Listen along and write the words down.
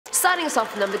Starting us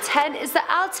off number 10 is the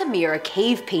Altamira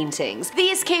cave paintings.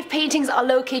 These cave paintings are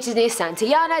located near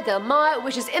Santillana del Mar,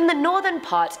 which is in the northern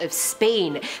part of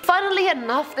Spain. Funnily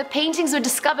enough, the paintings were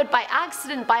discovered by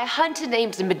accident by a hunter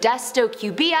named Modesto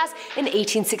Cubillas in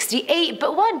 1868,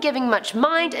 but weren't giving much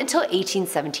mind until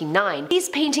 1879. These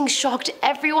paintings shocked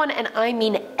everyone, and I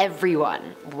mean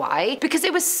everyone. Why? Because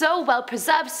it was so well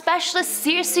preserved, specialists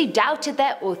seriously doubted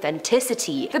their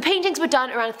authenticity. The paintings were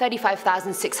done around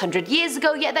 35,600 years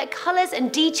ago, yet their colours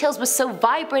and details were so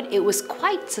vibrant it was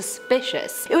quite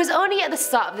suspicious. It was only at the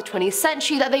start of the 20th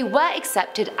century that they were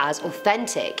accepted as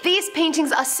authentic. These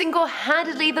paintings are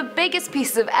single-handedly the biggest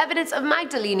pieces of evidence of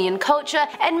Magdalenian culture,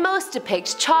 and most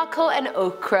depict charcoal and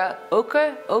ochre,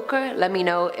 let me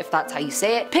know if that's how you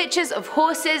say it, pictures of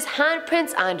horses,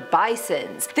 handprints, and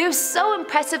bisons. They were so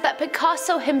impressive that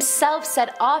Picasso himself said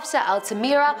after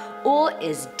Altamira, all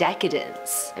is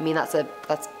decadence. I mean, that's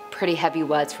pretty heavy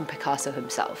words from Picasso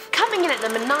himself. Coming in at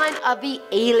number 9 are the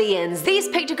aliens. These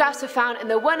pictographs were found in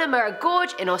the Woonamarra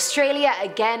Gorge in Australia.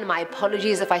 Again, my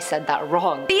apologies if I said that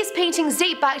wrong. These paintings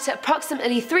date back to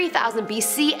approximately 3000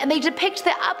 BC, and they depict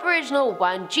the Aboriginal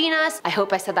Wanjinas, I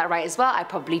hope I said that right as well, I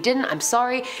probably didn't, I'm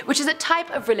sorry, which is a type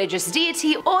of religious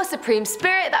deity or supreme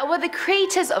spirit that were the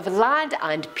creators of land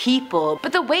and people.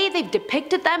 But the way they've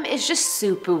depicted them is just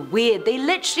super weird. They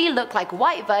literally look like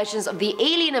white versions of the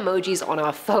alien emojis on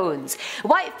our phones.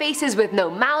 White faces with no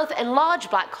mouth and large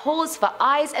black holes for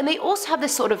eyes, and they also have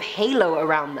this sort of halo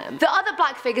around them. The other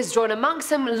black figures drawn amongst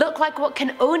them look like what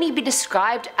can only be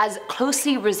described as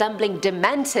closely resembling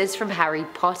dementors from Harry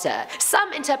Potter.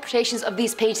 Some interpretations of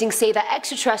these paintings say that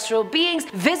extraterrestrial beings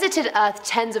visited Earth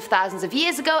tens of thousands of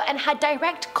years ago and had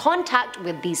direct contact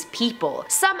with these people.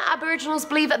 Some Aboriginals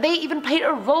believe that they even played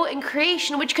a role in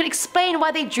creation, which could explain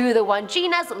why they drew the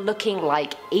Wanjinas looking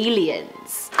like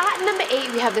aliens. At number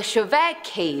 8 we have the Chauvet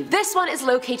Cave. This one is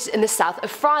located in the south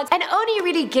of France and only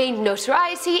really gained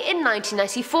notoriety in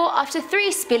 1994 after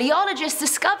 3 speleologists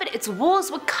discovered its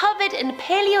walls were covered in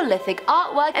Paleolithic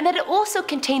artwork, and that it also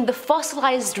contained the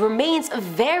fossilized remains of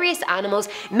various animals,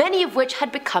 many of which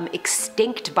had become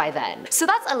extinct by then. So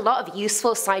that's a lot of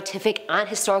useful scientific and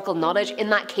historical knowledge in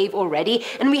that cave already,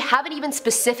 and we haven't even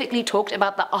specifically talked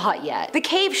about the art yet. The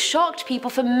cave shocked people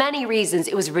for many reasons.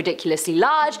 It was ridiculously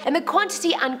large, and the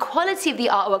quantity and quality of the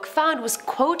artwork found was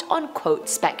quote-unquote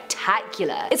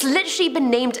spectacular. It's literally been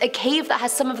named a cave that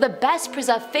has some of the best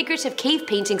preserved figurative cave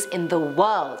paintings in the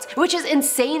world, which is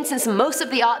insane since most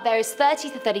of the art there is 30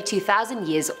 to 32,000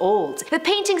 years old. The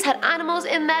paintings had animals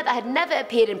in there that had never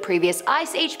appeared in previous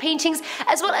Ice Age paintings,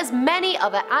 as well as many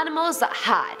other animals that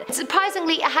had.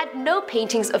 Surprisingly, it had no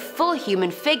paintings of full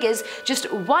human figures,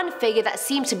 just one figure that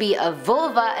seemed to be a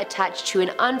vulva attached to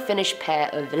an unfinished pair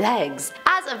of legs.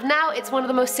 As of now, it's one of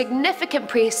the most significant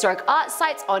prehistoric art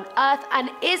sites on Earth and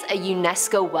is a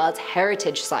UNESCO World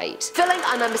Heritage Site. Filling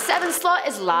our number 7 slot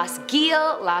is Las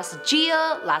Gil, Las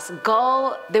Gil, Las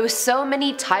Gol. There were so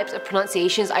many types of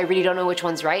pronunciations, I really don't know which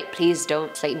one's right. Please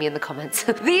don't slate me in the comments.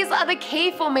 These are the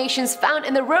cave formations found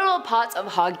in the rural parts of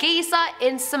Hargeisa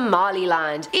in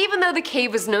Somaliland. Even though the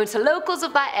cave was known to locals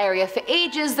of that area for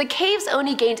ages, the caves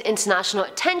only gained international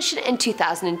attention in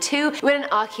 2002 when an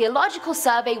archaeological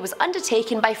survey was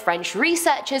undertaken by French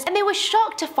researchers, and they were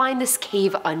shocked to find this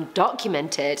cave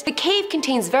undocumented. The cave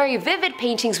contains very vivid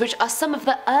paintings which are some of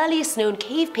the earliest known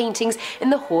cave paintings in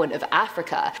the Horn of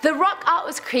Africa. The rock art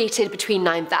was created between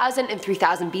 9000 and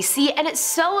 3000 BC, and it's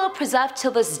so well preserved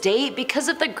till this day because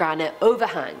of the granite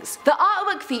overhangs. The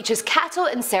artwork features cattle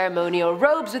in ceremonial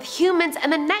robes with humans,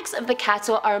 and the necks of the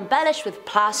cattle are embellished with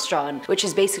plastron, which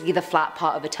is basically the flat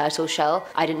part of a turtle shell.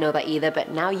 I didn't know that either,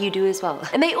 but now you do as well.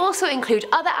 And they also include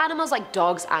other animals like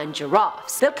dogs and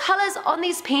giraffes. The colours on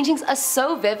these paintings are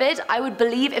so vivid, I would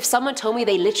believe if someone told me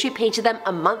they literally painted them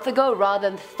a month ago rather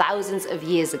than thousands of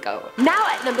years ago. Now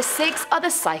at number 6 are the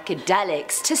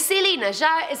psychedelics. Tassili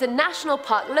Najjar is a national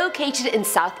park located in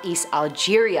southeast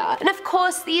Algeria, and of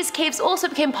course these caves also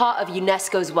became part of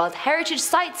UNESCO's World Heritage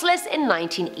Sites list in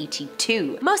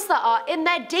 1982. Most of the art in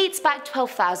there dates back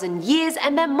 12,000 years,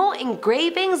 and there are more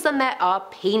engravings than there are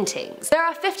paintings. There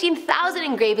are 15,000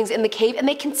 engravings in the cave, and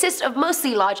they consist of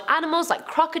mostly large animals like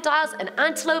crocodiles and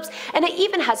antelopes, and it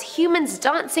even has humans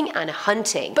dancing and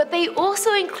hunting. But they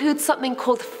also include something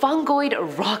called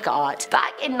fungoid rock art.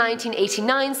 Back in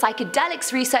 1989,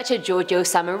 psychedelics researcher Giorgio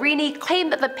Samarini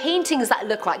claimed that the paintings that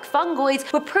look like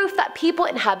fungoids were proof that people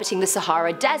inhabiting the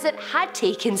Sahara Desert had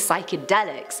taken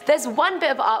psychedelics. There's one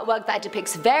bit of artwork that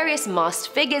depicts various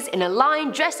masked figures in a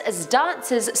line dressed as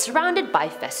dancers surrounded by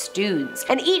festoons,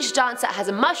 and each dancer has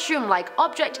a mushroom-like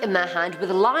object in their hand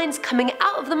with lines coming coming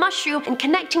out of the mushroom and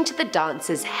connecting to the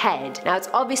dancer's head. Now it's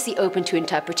obviously open to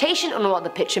interpretation on what the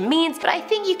picture means, but I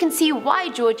think you can see why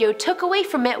Giorgio took away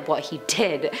from it what he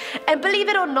did. And believe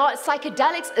it or not,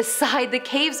 psychedelics aside, the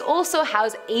caves also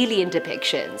house alien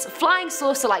depictions, flying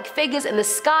saucer-like figures in the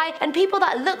sky, and people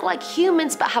that look like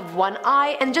humans but have one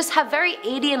eye and just have very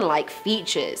alien-like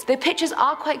features. The pictures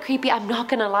are quite creepy, I'm not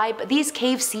gonna lie, but these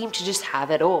caves seem to just have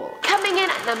it all. Coming in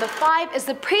at number 5 is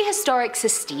the prehistoric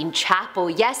Sistine Chapel.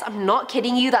 Yes, I'm not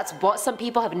kidding you, that's what some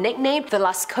people have nicknamed the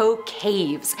Lascaux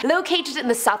Caves. Located in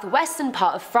the southwestern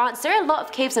part of France, there are a lot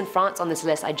of caves in France on this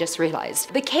list, I just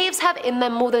realized. The caves have in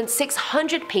them more than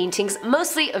 600 paintings,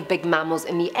 mostly of big mammals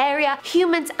in the area,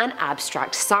 humans, and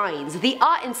abstract signs. The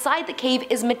art inside the cave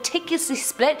is meticulously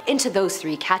split into those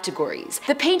 3 categories.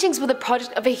 The paintings were the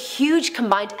product of a huge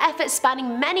combined effort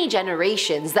spanning many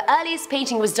generations. The earliest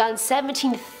painting was done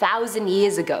 17,000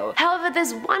 years ago. However,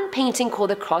 there's one painting called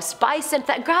the crossed bison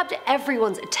that grabbed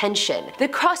everyone's attention. The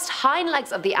crossed hind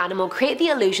legs of the animal create the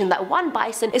illusion that one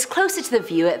bison is closer to the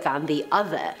viewer than the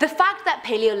other. The fact that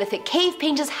Paleolithic cave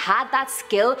painters had that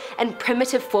skill and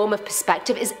primitive form of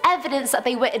perspective is evidence that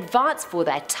they were advanced for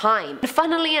their time. And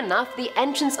funnily enough, the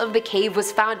entrance of the cave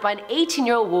was found by an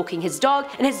 18-year-old walking his dog,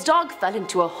 and his dog fell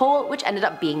into a hole which ended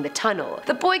up being the tunnel.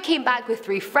 The boy came back with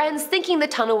 3 friends thinking the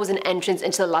tunnel was an entrance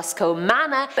into the Lascaux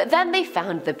Manor, but then they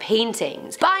found the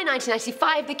paintings. By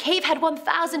 1995, the cave had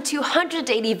 1,200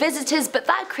 daily visitors, but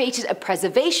that created a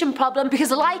preservation problem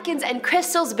because lichens and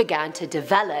crystals began to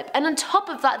develop, and on top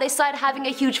of that they started having a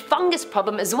huge fungus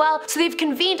problem as well, so they've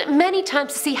convened many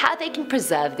times to see how they can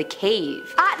preserve the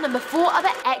cave. At number 4 are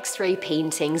the X-ray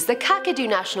paintings. The Kakadu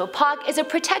National Park is a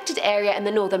protected area in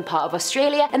the northern part of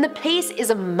Australia, and the place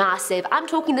is massive. I'm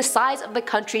talking the size of the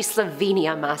country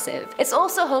Slovenia massive. It's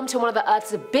also home to one of the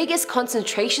Earth's biggest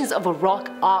concentrations of rock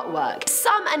artwork.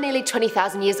 Some are nearly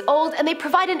 20,000 years old, and they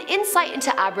provide an insight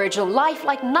into Aboriginal life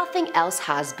like nothing else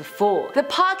has before. The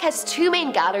park has 2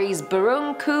 main galleries,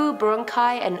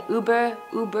 Burunkai and Uber.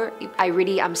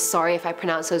 I'm sorry if I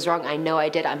pronounced those wrong, I know I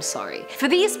did, I'm sorry. For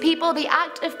these people, the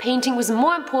act of painting was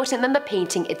more important than the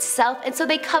painting itself, and so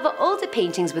they cover older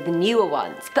paintings with the newer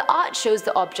ones. The art shows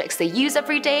the objects they use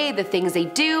every day, the things they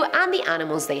do, and the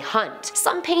animals they hunt.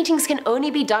 Some paintings can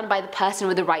only be done by the person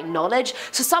with the right knowledge,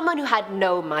 so someone who had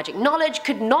no magic knowledge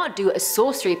could not do a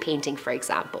sorcery painting, for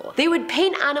example. They would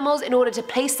paint animals in order to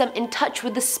place them in touch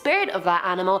with the spirit of that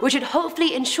animal, which would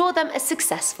hopefully ensure them a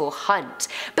successful hunt.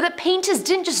 But the painters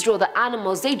didn't just draw the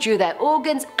animals, they drew their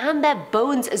organs and their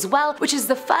bones as well, which is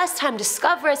the first time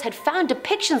discoverers had found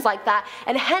depictions like that,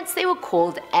 and hence they were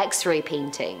called X-ray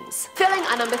paintings. Filling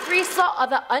our number 3 slot are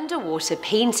the underwater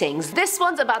paintings. This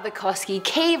one's about the Koski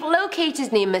Cave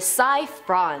located near Marseille,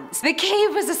 France. The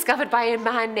cave was discovered by a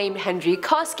man named Henry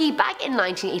Koski back in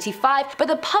 1985, but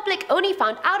the public only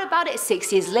found out about it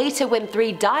 6 years later when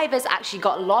 3 divers actually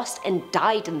got lost and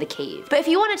died in the cave. But if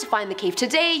you wanted to find the cave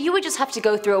today, you would just have to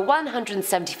go through a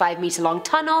 175-meter long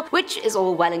tunnel, which is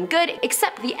all well and good,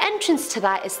 except the entrance to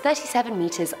that is 37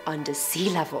 meters under sea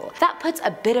level. That puts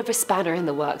a bit of a spanner in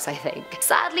the works, I think.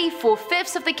 Sadly,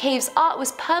 4/5 of the cave's art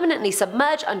was permanently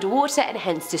submerged underwater and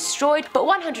hence destroyed, but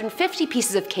 150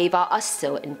 pieces of cave art are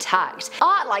still intact.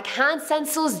 Art like hand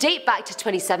stencils date back to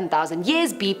 27,000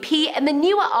 years BP, and the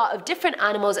newer art of different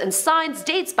animals and signs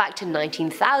dates back to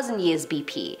 19,000 years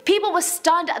BP. People were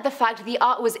stunned at the fact the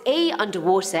art was A,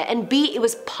 underwater, and B, it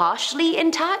was partially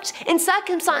intact. In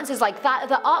circumstances like that,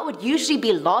 the art would usually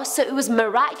be lost, so it was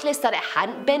miraculous that it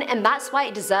hadn't been, and that's why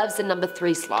it deserves the number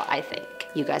 3 slot, I think.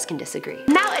 You guys can disagree.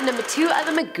 Now at number 2 are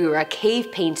the Magura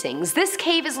cave paintings. This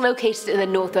cave is located in the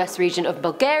northwest region of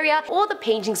Bulgaria. All the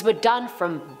paintings were done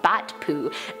from bat poo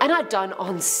and are done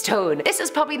on stone. This is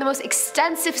probably the most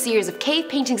extensive series of cave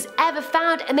paintings ever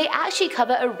found, and they actually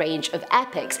cover a range of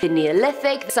epochs. The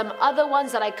Neolithic, some other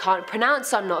ones that I can't pronounce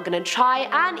so I'm not gonna try,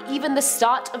 and even the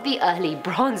start of the early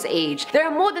Bronze Age. There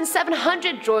are more than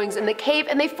 700 drawings in the cave,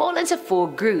 and they fall into 4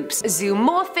 groups: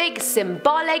 zoomorphic,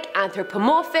 symbolic,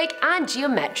 anthropomorphic, and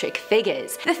geometric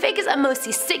figures. The figures are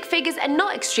mostly stick figures and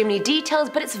not extremely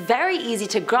detailed, but it's very easy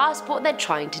to grasp what they're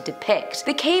trying to depict.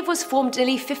 The cave was formed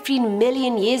nearly 15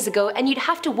 million years ago, and you'd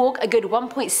have to walk a good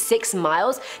 1.6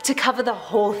 miles to cover the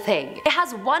whole thing. It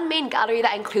has one main gallery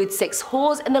that includes 6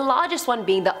 halls, and the largest one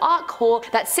being the Arc Hall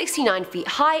that's 69 feet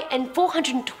high and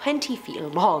 420 feet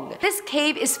long. This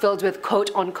cave is filled with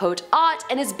quote-unquote art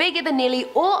and is bigger than nearly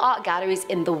all art galleries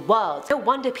in the world. No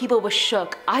wonder people were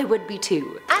shook, I would be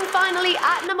too. And finally,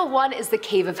 Finally, at number 1 is the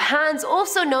Cave of Hands,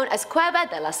 also known as Cueva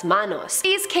de las Manos.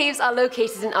 These caves are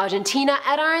located in Argentina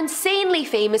and are insanely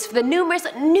famous for the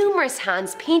numerous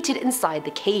hands painted inside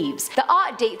the caves. The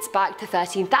art dates back to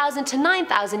 13,000 to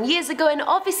 9,000 years ago, and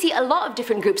obviously a lot of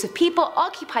different groups of people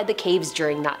occupied the caves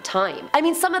during that time. I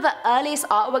mean, some of the earliest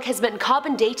artwork has been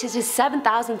carbon dated to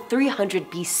 7,300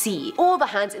 BC. All the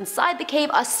hands inside the cave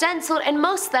are stenciled, and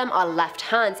most of them are left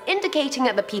hands, indicating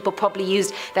that the people probably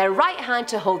used their right hand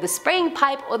to hold the spraying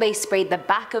pipe, or they sprayed the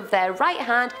back of their right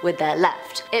hand with their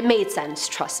left. It made sense,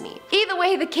 trust me. Either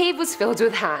way, the cave was filled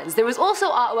with hands. There was also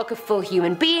artwork of full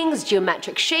human beings,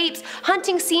 geometric shapes,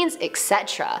 hunting scenes,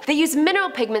 etc. They used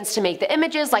mineral pigments to make the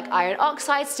images, like iron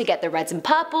oxides to get the reds and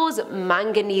purples,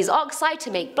 manganese oxide to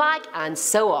make black, and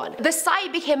so on. The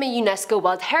site became a UNESCO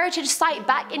World Heritage Site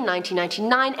back in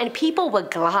 1999, and people were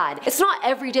glad. It's not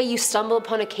every day you stumble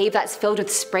upon a cave that's filled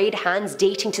with sprayed hands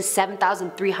dating to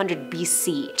 7,300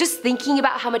 BC. Just thinking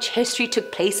about how much history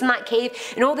took place in that cave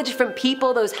and all the different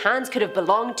people those hands could have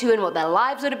belonged to and what their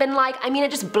lives would have been like, I mean,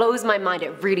 it just blows my mind,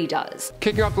 it really does.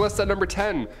 Kicking off the list at number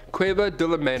 10, Cueva de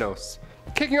las Manos.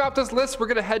 Kicking off this list, we're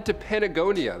gonna head to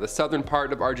Patagonia, the southern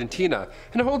part of Argentina,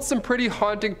 and it holds some pretty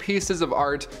haunting pieces of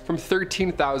art from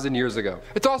 13,000 years ago.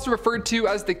 It's also referred to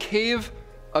as the Cave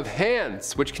of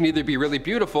Hands, which can either be really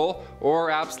beautiful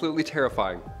or absolutely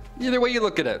terrifying. Either way you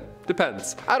look at it,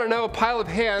 depends. I don't know, a pile of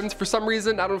hands, for some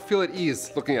reason I don't feel at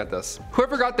ease looking at this.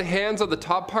 Whoever got the hands on the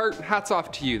top part, hats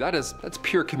off to you, that's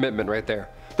pure commitment right there.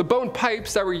 The bone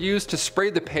pipes that were used to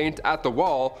spray the paint at the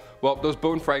wall, well, those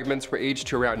bone fragments were aged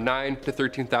to around 9,000 to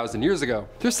 13,000 years ago.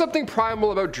 There's something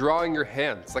primal about drawing your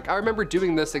hands. Like, I remember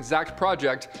doing this exact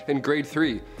project in grade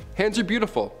 3. Hands are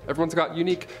beautiful. Everyone's got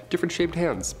unique, different shaped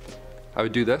hands. I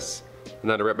would do this, and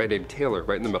then I write my name Taylor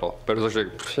right in the middle, but it was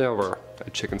actually Taylor, a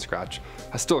chicken scratch.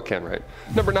 I still can, right?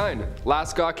 Number 9,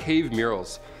 Lascaux Cave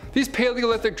Murals. These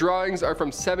Paleolithic drawings are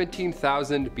from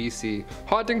 17,000 BC.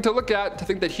 Haunting to look at, to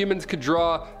think that humans could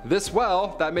draw this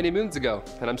well that many moons ago,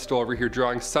 and I'm still over here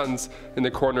drawing suns in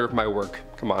the corner of my work.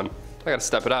 Come on. I gotta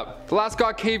step it up. The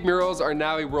Lascaux Cave Murals are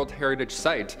now a World Heritage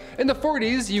Site. In the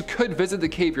 40s, you could visit the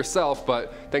cave yourself,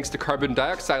 but thanks to carbon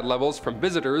dioxide levels from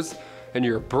visitors and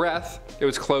your breath, it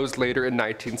was closed later in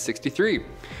 1963.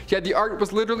 Yet the art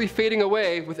was literally fading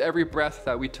away with every breath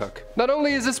that we took. Not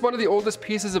only is this one of the oldest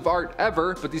pieces of art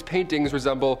ever, but these paintings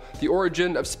resemble the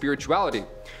origin of spirituality.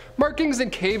 Markings in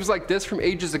caves like this from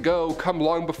ages ago come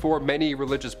long before many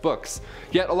religious books.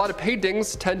 Yet a lot of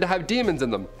paintings tend to have demons in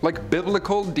them, like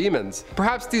biblical demons.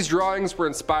 Perhaps these drawings were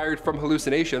inspired from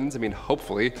hallucinations, I mean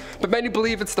hopefully, but many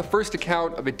believe it's the first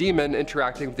account of a demon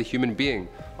interacting with a human being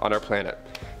on our planet.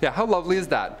 Yeah, how lovely is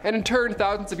that? And in turn,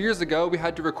 thousands of years ago, we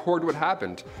had to record what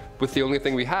happened, with the only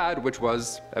thing we had, which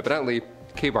was, evidently,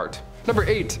 cave art. Number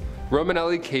 8,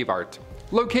 Romanelli Cave Art.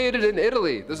 Located in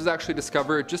Italy, this was actually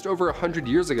discovered just over 100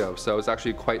 years ago, so it's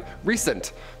actually quite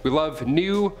recent. We love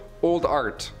new, old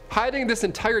art. Hiding this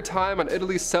entire time on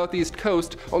Italy's southeast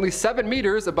coast, only 7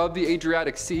 meters above the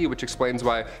Adriatic Sea, which explains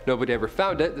why nobody ever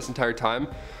found it this entire time.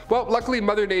 Well, luckily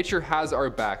Mother Nature has our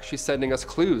back. She's sending us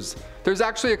clues. There's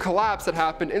actually a collapse that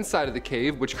happened inside of the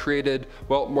cave, which created,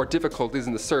 well, more difficulties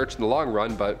in the search in the long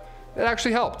run, but it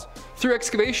actually helped. Through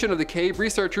excavation of the cave,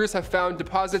 researchers have found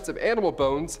deposits of animal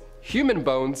bones, human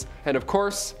bones, and of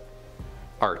course,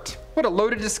 art. What a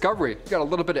loaded discovery. You got a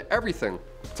little bit of everything.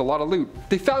 It's a lot of loot.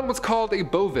 They found what's called a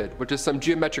bovid, which is some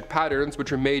geometric patterns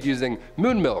which are made using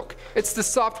moon milk. It's the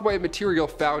soft white material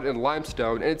found in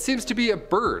limestone, and it seems to be a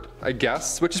bird, I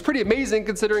guess, which is pretty amazing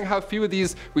considering how few of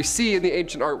these we see in the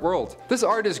ancient art world. This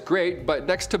art is great, but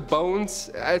next to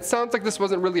bones, it sounds like this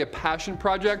wasn't really a passion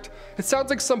project. It sounds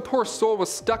like some poor soul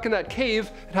was stuck in that cave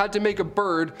and had to make a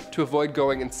bird to avoid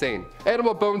going insane.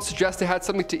 Animal bones suggest they had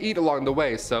something to eat along the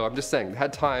way, so I'm just saying, they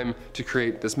had time to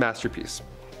create this masterpiece.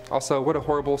 Also, what a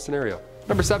horrible scenario.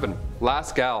 Number 7,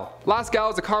 Lascaux.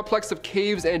 Lascaux is a complex of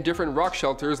caves and different rock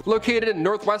shelters located in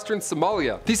northwestern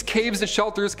Somalia. These caves and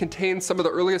shelters contain some of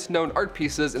the earliest known art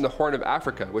pieces in the Horn of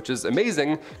Africa, which is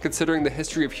amazing considering the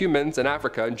history of humans and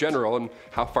Africa in general and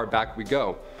how far back we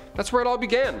go. That's where it all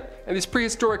began, and these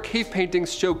prehistoric cave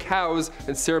paintings show cows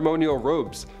in ceremonial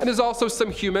robes. And there's also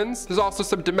some humans, there's also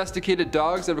some domesticated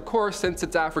dogs, and of course, since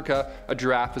it's Africa, a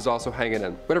giraffe is also hanging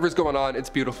in. Whatever's going on, it's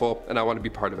beautiful, and I want to be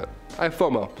part of it. I have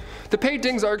FOMO. The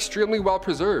paintings are extremely well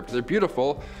preserved, they're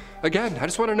beautiful. Again, I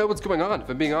just want to know what's going on, if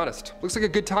I'm being honest. Looks like a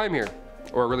good time here,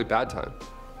 or a really bad time.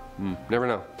 Never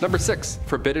know. Number 6,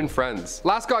 Forbidden Friends.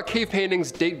 Lascaux cave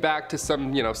paintings date back to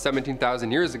some,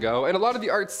 17,000 years ago, and a lot of the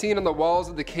art seen on the walls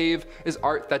of the cave is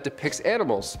art that depicts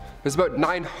animals. There's about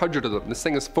 900 of them. This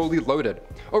thing is fully loaded.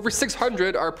 Over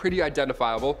 600 are pretty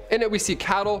identifiable. In it we see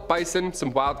cattle, bison,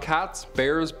 some wild cats,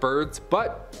 bears, birds,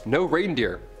 but no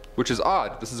reindeer. Which is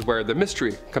odd. This is where the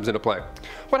mystery comes into play.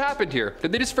 What happened here?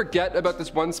 Did they just forget about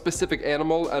this one specific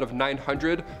animal out of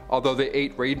 900, although they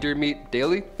ate reindeer meat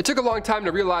daily? It took a long time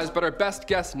to realize, but our best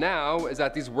guess now is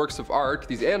that these works of art,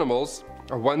 these animals,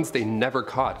 are ones they never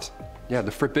caught. Yeah,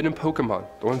 the forbidden Pokemon,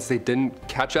 the ones they didn't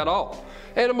catch at all.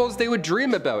 Animals they would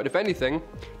dream about, if anything.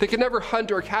 They could never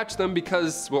hunt or catch them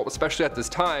because, well, especially at this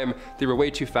time, they were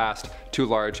way too fast, too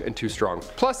large, and too strong.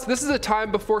 Plus, this is a time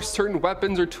before certain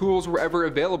weapons or tools were ever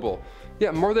available.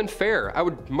 Yeah, more than fair. I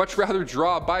would much rather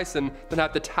draw a bison than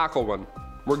have to tackle one.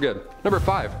 We're good. Number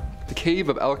 5. The Cave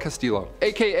of El Castillo,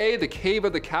 aka the Cave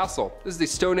of the Castle. This is a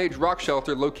Stone Age rock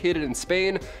shelter located in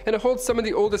Spain, and it holds some of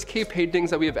the oldest cave paintings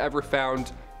that we have ever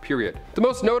found. Period. The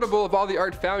most notable of all the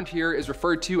art found here is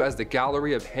referred to as the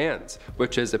Gallery of Hands,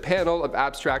 which is a panel of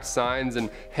abstract signs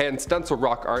and hand stencil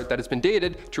rock art that has been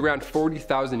dated to around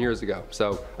 40,000 years ago.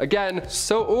 So again,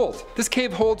 so old. This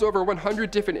cave holds over 100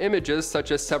 different images,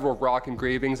 such as several rock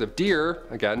engravings of deer,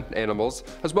 again, animals,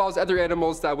 as well as other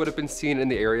animals that would have been seen in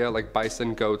the area like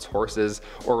bison, goats, horses,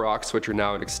 aurochs, which are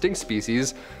now an extinct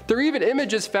species. There are even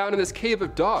images found in this cave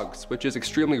of dogs, which is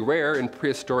extremely rare in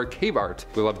prehistoric cave art.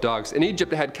 We love dogs. In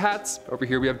Egypt, it had cats. Over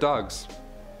here we have dogs.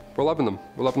 We're loving them.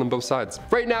 We're loving them both sides.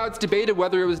 Right now it's debated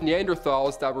whether it was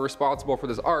Neanderthals that were responsible for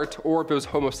this art or if it was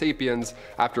Homo sapiens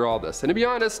after all this. And to be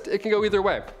honest, it can go either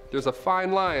way. There's a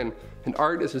fine line, and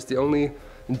art is just the only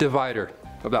divider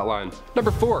of that line.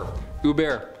 Number 4,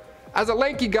 Uber. As a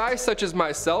lanky guy such as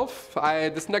myself,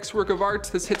 this next work of art,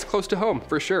 this hits close to home,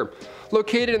 for sure.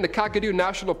 Located in the Kakadu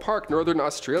National Park, Northern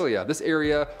Australia, this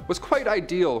area was quite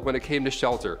ideal when it came to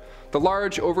shelter. The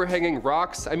large overhanging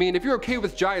rocks, I mean, if you're okay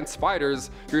with giant spiders,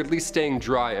 you're at least staying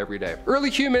dry every day. Early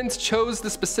humans chose the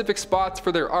specific spots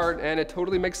for their art, and it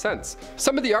totally makes sense.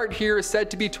 Some of the art here is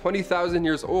said to be 20,000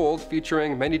 years old,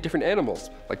 featuring many different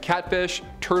animals, like catfish,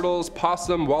 turtles,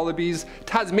 possum, wallabies,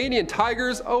 Tasmanian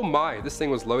tigers. Oh my, this thing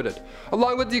was loaded.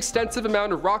 Along with the extensive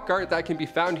amount of rock art that can be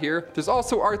found here, there's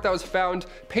also art that was found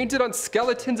painted on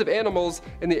skeletons of animals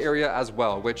in the area as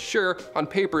well, which sure, on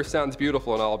paper sounds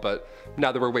beautiful and all, but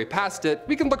now that we're way past it,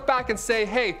 we can look back and say,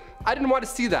 hey, I didn't want to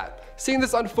see that. Seeing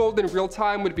this unfold in real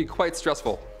time would be quite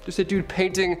stressful. Just a dude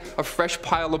painting a fresh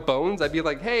pile of bones, I'd be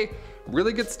like, hey,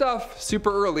 really good stuff,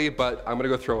 super early, but I'm gonna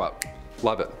go throw up.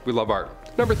 Love it, we love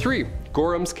art. Number 3,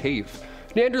 Gorham's Cave.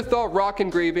 Neanderthal rock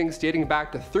engravings dating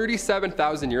back to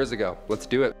 37,000 years ago. Let's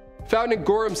do it. Found in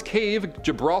Gorham's Cave,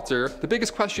 Gibraltar, the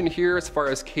biggest question here as far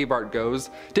as cave art goes,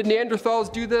 did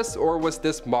Neanderthals do this or was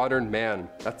this modern man?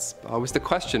 That's always the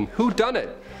question. Who done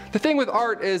it? The thing with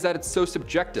art is that it's so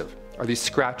subjective. Are these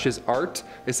scratches art?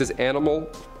 Is this animal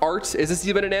art? Is this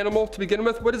even an animal to begin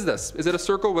with? What is this? Is it a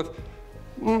circle with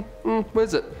what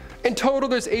is it? In total,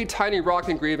 there's 8 tiny rock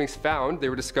engravings found. They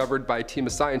were discovered by a team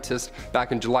of scientists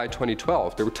back in July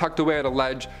 2012. They were tucked away on a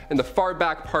ledge in the far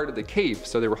back part of the cave,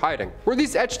 so they were hiding. Were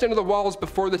these etched into the walls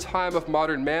before the time of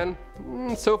modern man?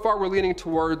 So far, we're leaning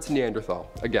towards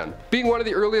Neanderthal. Again, being one of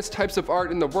the earliest types of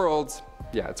art in the world,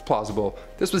 yeah, it's plausible.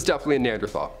 This was definitely a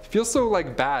Neanderthal. It feels so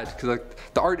bad because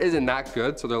the art isn't that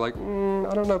good, so they're like,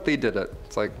 I don't know if they did it.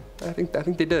 It's like, I think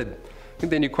they did. I think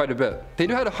they knew quite a bit. They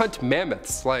knew how to hunt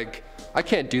mammoths. Like, I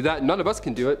can't do that. None of us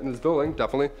can do it in this building,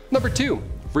 definitely. Number 2,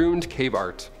 ruined cave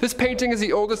art. This painting is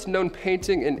the oldest known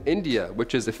painting in India,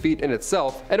 which is a feat in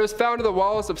itself, and it was found in the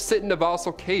walls of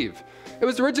Sitnavasal Cave. It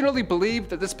was originally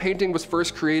believed that this painting was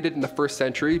first created in the 1st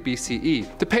century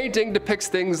BCE. The painting depicts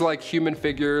things like human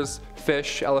figures,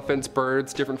 fish, elephants,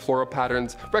 birds, different floral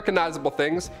patterns, recognizable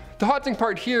things. The haunting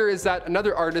part here is that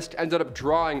another artist ended up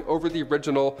drawing over the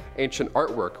original ancient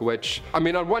artwork, which, I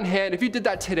mean, on one hand, if you did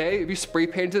that today, if you spray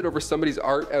painted over somebody's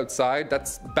art outside,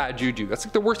 that's bad juju. That's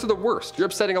like the worst of the worst. You're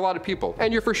upsetting a lot of people,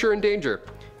 and you're for sure in danger.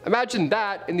 Imagine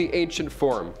that in the ancient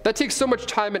form. That takes so much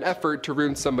time and effort to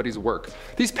ruin somebody's work.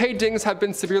 These paintings have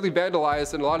been severely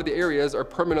vandalized and a lot of the areas are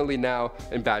permanently now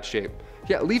in bad shape.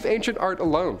 Yeah, leave ancient art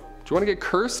alone. Do you want to get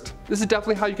cursed? This is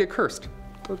definitely how you get cursed.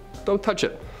 Don't touch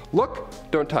it. Look,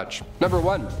 don't touch. Number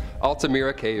 1,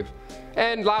 Altamira Cave.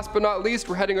 And last but not least,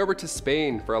 we're heading over to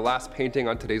Spain for our last painting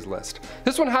on today's list.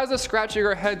 This one has us scratching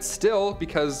our heads still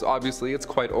because obviously it's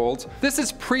quite old. This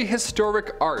is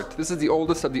prehistoric art. This is the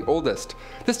oldest of the oldest.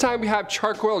 This time we have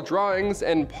charcoal drawings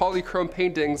and polychrome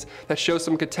paintings that show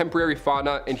some contemporary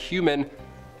fauna and human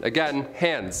Again,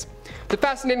 hands. The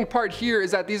fascinating part here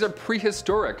is that these are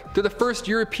prehistoric. They're the first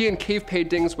European cave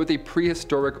paintings with a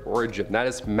prehistoric origin. That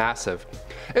is massive.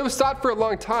 It was thought for a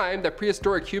long time that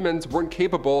prehistoric humans weren't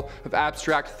capable of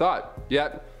abstract thought,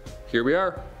 yet here we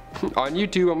are. On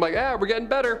YouTube, I'm like, we're getting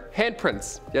better.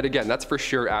 Handprints. Yet again, that's for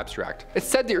sure abstract. It's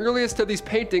said the earliest of these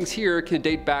paintings here can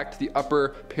date back to the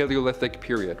Upper Paleolithic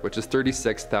period, which is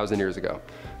 36,000 years ago.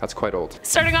 That's quite old.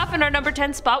 Starting off in our number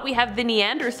 10 spot, we have the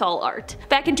Neanderthal art.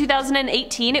 Back in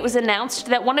 2018, it was announced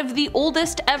that one of the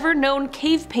oldest ever known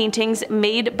cave paintings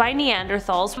made by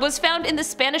Neanderthals was found in the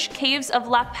Spanish caves of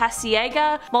La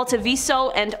Pasiega,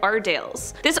 Monteviso, and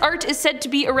Ardales. This art is said to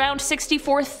be around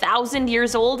 64,000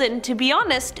 years old, and to be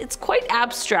honest, it's quite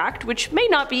abstract, which may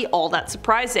not be all that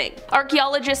surprising.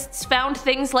 Archaeologists found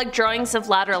things like drawings of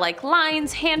ladder-like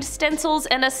lines, hand stencils,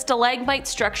 and a stalagmite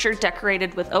structure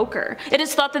decorated with ochre. It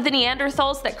is thought that the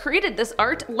Neanderthals that created this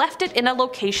art left it in a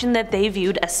location that they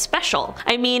viewed as special.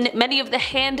 I mean, many of the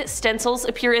hand stencils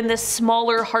appear in this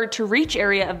smaller, hard-to-reach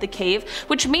area of the cave,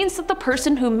 which means that the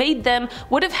person who made them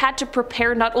would have had to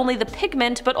prepare not only the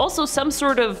pigment, but also some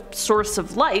sort of source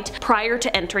of light prior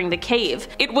to entering the cave.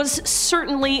 It was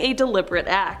certainly a deliberate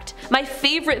act. My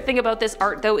favorite thing about this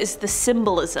art though is the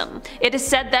symbolism. It is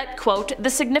said that, quote, "The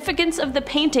significance of the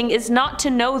painting is not to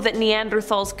know that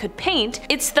Neanderthals could paint,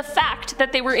 it's the fact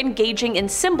that they were engaging in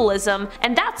symbolism,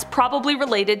 and that's probably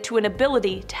related to an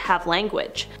ability to have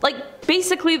language." Like,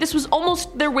 basically this was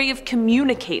almost their way of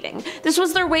communicating. This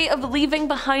was their way of leaving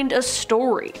behind a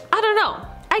story. I don't know.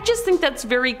 I just think that's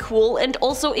very cool and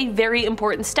also a very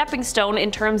important stepping stone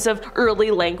in terms of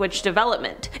early language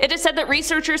development. It is said that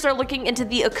researchers are looking into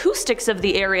the acoustics of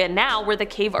the area now where the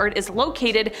cave art is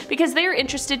located because they are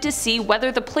interested to see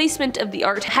whether the placement of the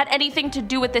art had anything to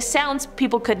do with the sounds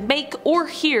people could make or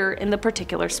hear in the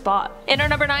particular spot. In our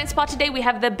number 9 spot today, we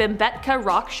have the Bhimbetka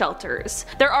rock shelters.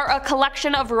 There are a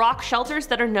collection of rock shelters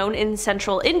that are known in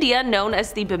central India known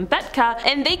as the Bhimbetka,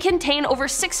 and they contain over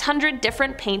 600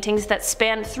 different paintings that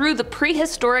span through the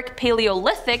prehistoric,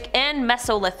 Paleolithic, and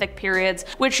Mesolithic periods,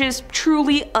 which is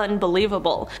truly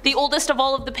unbelievable. The oldest of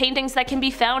all of the paintings that can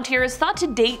be found here is thought to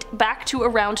date back to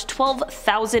around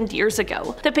 12,000 years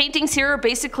ago. The paintings here are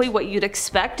basically what you'd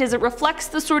expect, as it reflects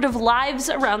the sort of lives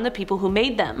around the people who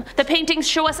made them. The paintings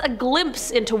show us a glimpse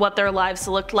into what their lives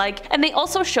looked like, and they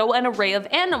also show an array of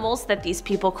animals that these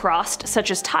people crossed,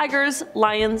 such as tigers,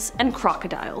 lions, and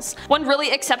crocodiles. One really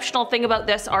exceptional thing about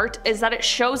this art is that it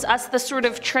shows us the sort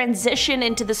of transition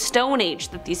into the Stone Age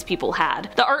that these people had.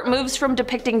 The art moves from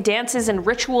depicting dances and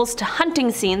rituals to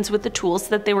hunting scenes with the tools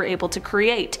that they were able to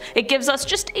create. It gives us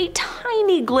just a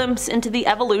tiny glimpse into the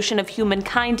evolution of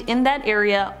humankind in that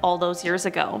area all those years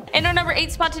ago. In our number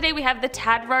 8 spot today, we have the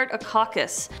Tadvart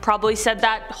Akakis. Probably said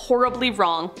that horribly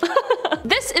wrong.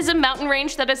 This is a mountain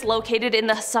range that is located in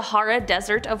the Sahara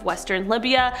Desert of western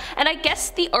Libya, and I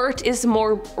guess the art is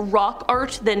more rock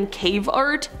art than cave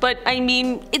art, but I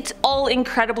mean, it's all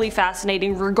incredibly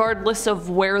fascinating regardless of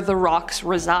where the rocks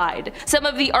reside. Some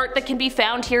of the art that can be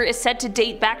found here is said to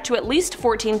date back to at least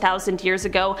 14,000 years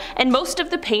ago, and most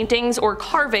of the paintings or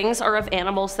carvings are of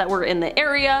animals that were in the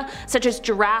area, such as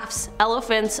giraffes,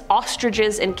 elephants,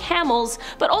 ostriches, and camels,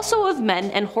 but also of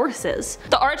men and horses.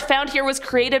 The art found here was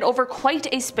created over quite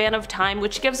a span of time,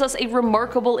 which gives us a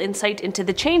remarkable insight into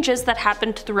the changes that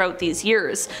happened throughout these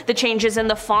years. The changes in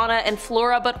the fauna and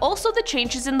flora, but also the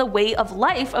changes in the way of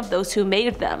life of those who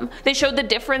made them. They showed the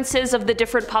differences of the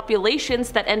different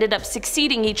populations that ended up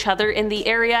succeeding each other in the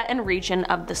area and region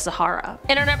of the Sahara.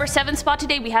 In our number 7 spot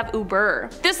today, we have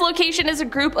Ubur. This location is a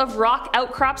group of rock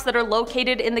outcrops that are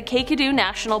located in the Kakadu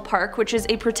National Park, which is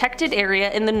a protected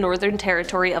area in the Northern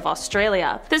Territory of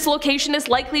Australia. This location is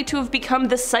likely to have become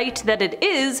the site that it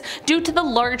is due to the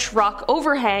large rock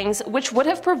overhangs, which would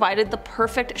have provided the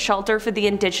perfect shelter for the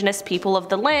indigenous people of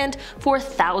the land for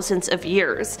thousands of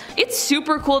years. It's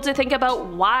super cool to think about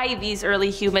why these early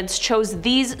humans chose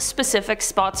these specific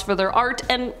spots for their art,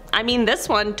 and I mean, this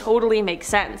one totally makes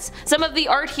sense. Some of the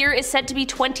art here is said to be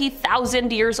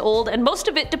 20,000 years old, and most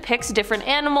of it depicts different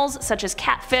animals such as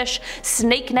catfish,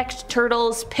 snake-necked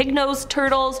turtles, pig-nosed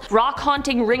turtles,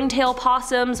 rock-haunting ringtail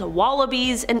possums,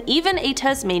 wallabies, and even a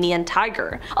Tasmanian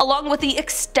tiger. Along with the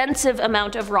extensive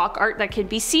amount of rock art that can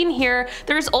be seen here,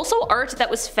 there is also art that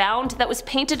was found that was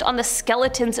painted on the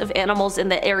skeletons of animals in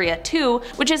the area too,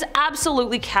 which is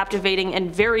absolutely captivating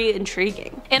and very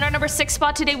intriguing. In our number 6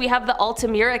 spot today, we have the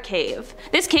Altamira Cave.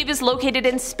 This cave is located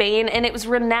in Spain, and it was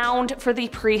renowned for the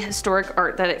prehistoric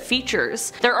art that it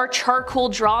features. There are charcoal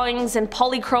drawings and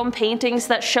polychrome paintings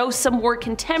that show some more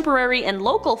contemporary and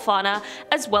local fauna,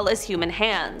 as well as human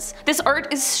hands. This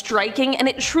art is striking, and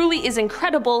it truly truly is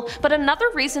incredible, but another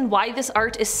reason why this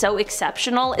art is so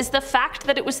exceptional is the fact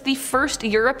that it was the first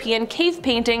European cave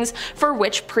paintings for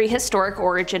which prehistoric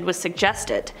origin was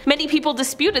suggested. Many people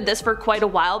disputed this for quite a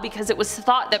while because it was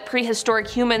thought that prehistoric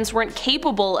humans weren't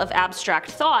capable of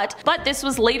abstract thought, but this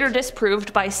was later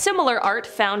disproved by similar art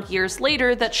found years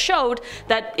later that showed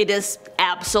that it is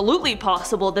absolutely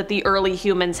possible that the early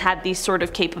humans had these sort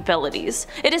of capabilities.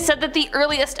 It is said that the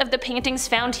earliest of the paintings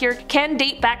found here can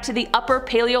date back to the Upper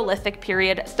Paleolithic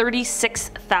period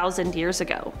 36,000 years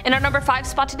ago. In our number 5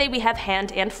 spot today we have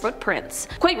hand and footprints.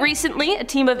 Quite recently, a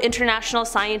team of international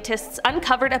scientists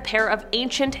uncovered a pair of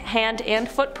ancient hand and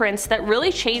footprints that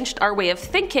really changed our way of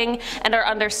thinking and our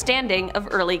understanding of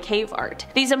early cave art.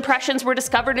 These impressions were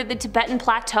discovered in the Tibetan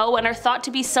Plateau and are thought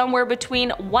to be somewhere between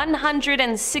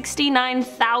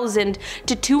 169,000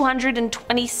 to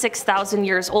 226,000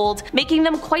 years old, making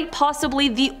them quite possibly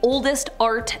the oldest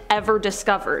art ever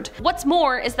discovered. What's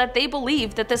more is that they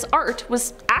believe that this art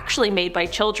was actually made by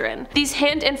children. These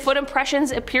hand and foot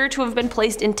impressions appear to have been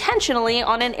placed intentionally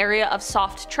on an area of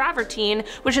soft travertine,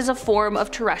 which is a form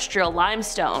of terrestrial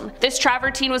limestone. This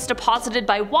travertine was deposited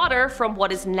by water from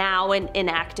what is now an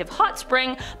inactive hot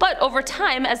spring, but over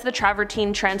time, as the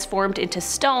travertine transformed into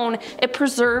stone, it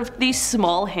preserved these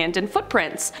small hand and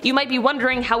footprints. You might be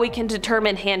wondering how we can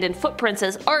determine hand and footprints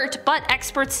as art, but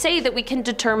experts say that we can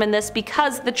determine this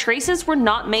because the traces were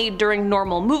not made during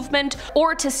normal movement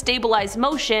or to stabilize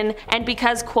motion, and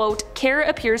because, quote, care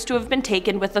appears to have been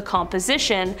taken with the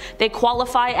composition, they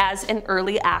qualify as an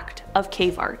early act of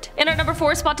cave art. In our number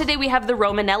 4 spot today we have the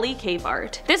Romanelli cave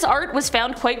art. This art was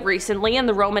found quite recently in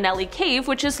the Romanelli cave,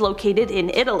 which is located in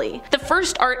Italy. The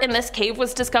first art in this cave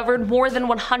was discovered more than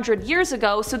 100 years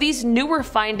ago, so these newer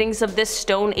findings of this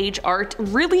Stone Age art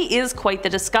really is quite the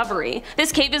discovery.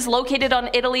 This cave is located on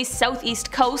Italy's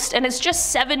southeast coast and is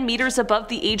just 7 meters above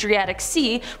the Adriatic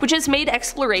Sea, which has made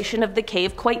exploration of the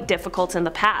cave quite difficult in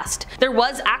the past. There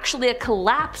was actually a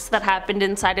collapse that happened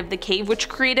inside of the cave which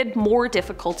created more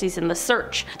difficulties in the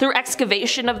search. Through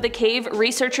excavation of the cave,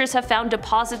 researchers have found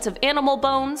deposits of animal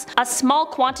bones, a small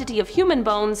quantity of human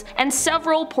bones, and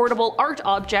several portable art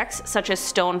objects such as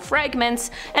stone fragments,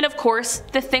 and of course,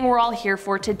 the thing we're all here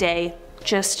for today,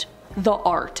 just the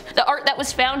art. The art that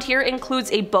was found here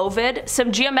includes a bovid,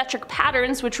 some geometric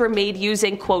patterns which were made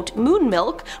using, quote, moon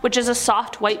milk, which is a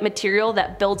soft white material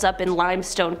that builds up in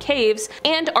limestone caves,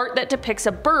 and art that depicts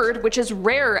a bird, which is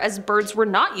rare as birds were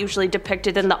not usually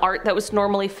depicted in the art that was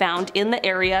normally found in the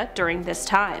area during this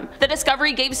time. The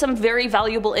discovery gave some very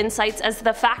valuable insights, as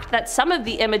the fact that some of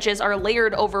the images are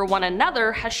layered over one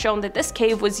another has shown that this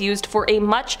cave was used for a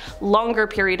much longer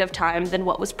period of time than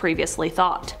what was previously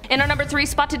thought. In our number 3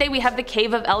 spot today we have the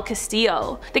Cave of El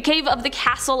Castillo. The Cave of the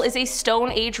Castle is a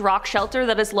Stone Age rock shelter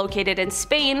that is located in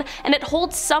Spain, and it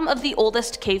holds some of the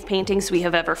oldest cave paintings we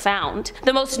have ever found.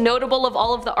 The most notable of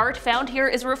all of the art found here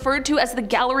is referred to as the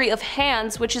Gallery of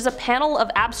Hands, which is a panel of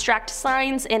abstract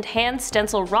signs and hand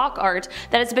stencil rock art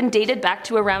that has been dated back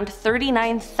to around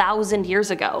 39,000 years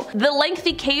ago. The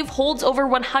lengthy cave holds over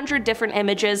 100 different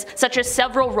images, such as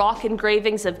several rock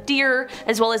engravings of deer,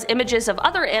 as well as images of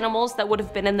other animals that would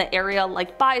have been in the area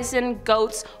like bison,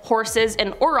 goats, horses,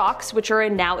 and aurochs, which are a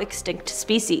now extinct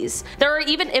species. There are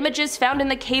even images found in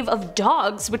the Cave of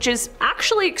Dogs, which is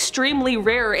actually extremely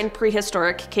rare in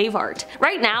prehistoric cave art.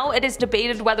 Right now, it is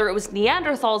debated whether it was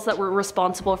Neanderthals that were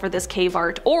responsible for this cave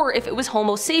art, or if it was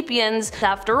Homo sapiens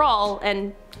after all,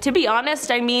 and to be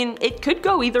honest, I mean, it could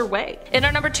go either way. In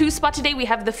our number 2 spot today we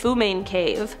have the Fumain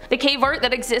Cave. The cave art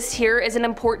that exists here is an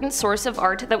important source of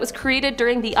art that was created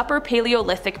during the Upper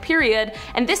Paleolithic period,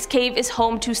 and this cave is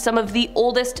home to some of the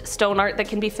oldest stone art that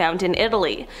can be found in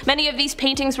Italy. Many of these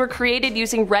paintings were created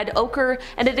using red ochre,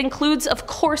 and it includes of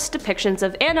course depictions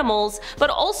of animals,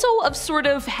 but also of sort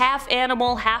of half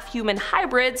animal, half human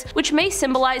hybrids, which may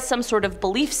symbolize some sort of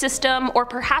belief system or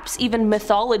perhaps even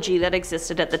mythology that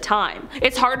existed at the time.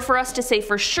 It's hard for us to say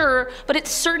for sure, but it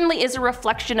certainly is a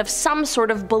reflection of some sort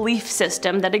of belief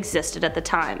system that existed at the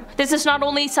time. This is not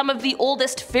only some of the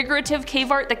oldest figurative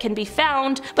cave art that can be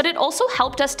found, but it also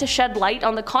helped us to shed light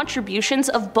on the contributions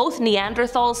of both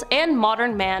Neanderthals and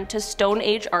modern man to Stone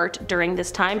Age art during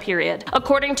this time period.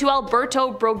 According to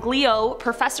Alberto Broglio,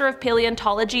 professor of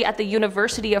paleontology at the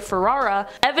University of Ferrara,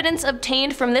 evidence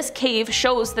obtained from this cave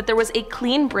shows that there was a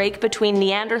clean break between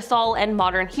Neanderthal and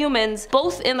modern humans,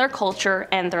 both in their culture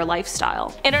and and their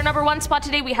lifestyle. In our number 1 spot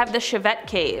today we have the Chevette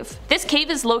Cave. This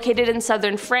cave is located in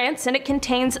southern France and it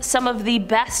contains some of the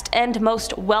best and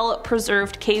most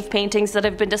well-preserved cave paintings that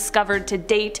have been discovered to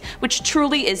date, which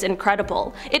truly is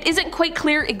incredible. It isn't quite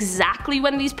clear exactly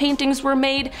when these paintings were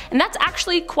made, and that's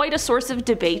actually quite a source of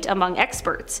debate among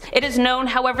experts. It is known,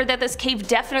 however, that this cave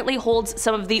definitely holds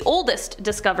some of the oldest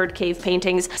discovered cave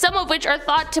paintings, some of which are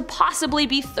thought to possibly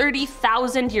be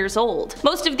 30,000 years old.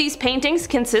 Most of these paintings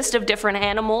consist of different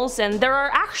animals, and there are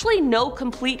actually no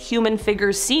complete human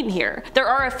figures seen here. There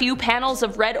are a few panels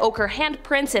of red ochre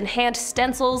handprints and hand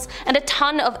stencils, and a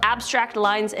ton of abstract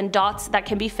lines and dots that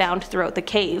can be found throughout the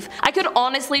cave. I could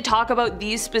honestly talk about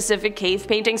these specific cave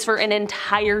paintings for an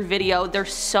entire video, they're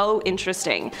so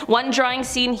interesting. One drawing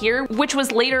seen here, which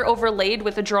was later overlaid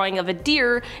with a drawing of a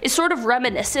deer, is sort of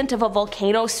reminiscent of a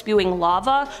volcano spewing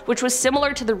lava, which was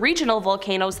similar to the regional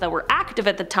volcanoes that were active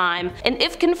at the time, and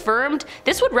if confirmed,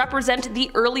 this would represent the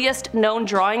earliest known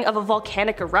drawing of a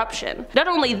volcanic eruption. Not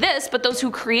only this, but those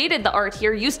who created the art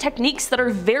here used techniques that are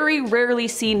very rarely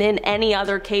seen in any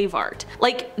other cave art.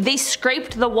 Like, they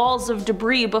scraped the walls of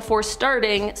debris before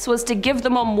starting so as to give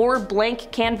them a more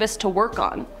blank canvas to work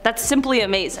on. That's simply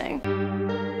amazing.